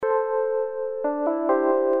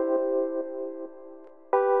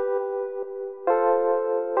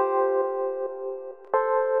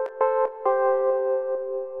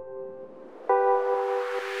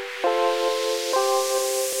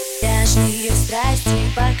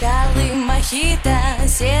Бокалы мохито,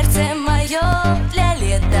 сердце мое для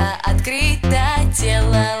лета открыто,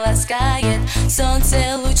 тело ласкает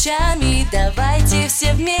солнце лучами. Давайте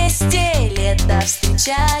все вместе лето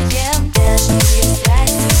встречаем. Нежные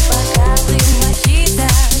страсти, бокалы мохито,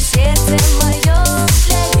 сердце мое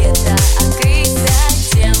для лета открыто,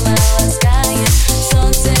 тело ласкает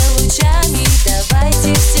солнце лучами. Давайте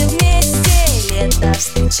все вместе лето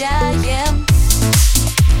встречаем.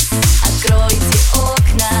 Откройте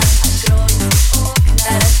окна,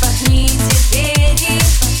 распахните двери.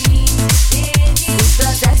 В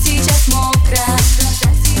глазах сейчас мокро,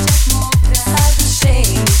 а душе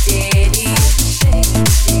метели.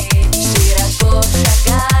 Широко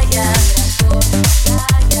шагая,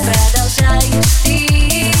 продолжаешь ты,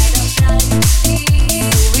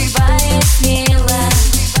 улыбаясь смело,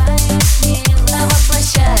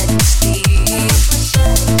 воплощать мечты.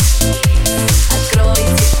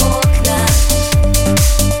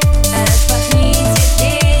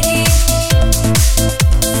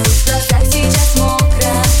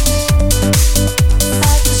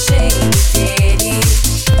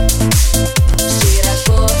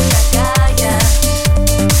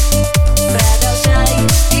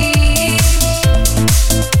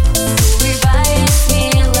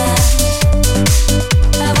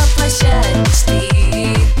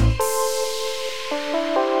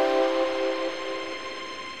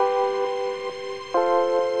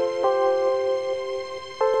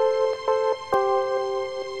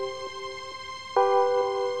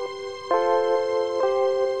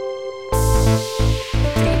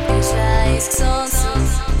 Приближаясь к солнцу,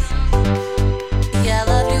 я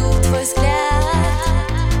ловлю твой взгляд.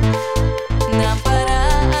 Нам пора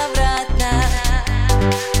обратно,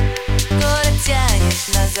 город тянет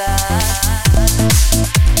назад.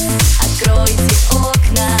 Откройте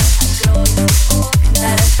окна,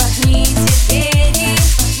 распахните двери.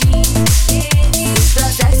 В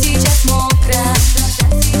глазах сейчас мокро,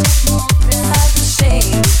 а душе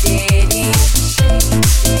метели.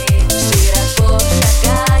 Широко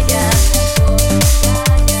шагая,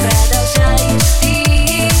 продолжаешь ты,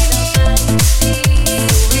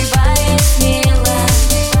 улыбаясь смело,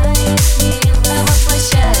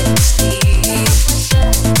 воплощать мечты.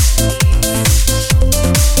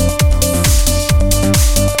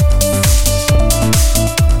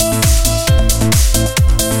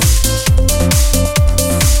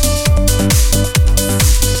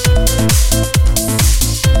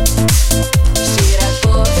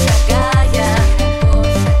 Широко шагая,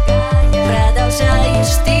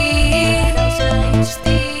 продолжаешь ты,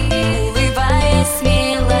 улыбаясь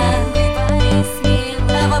смело,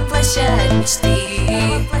 воплощать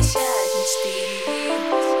мечты.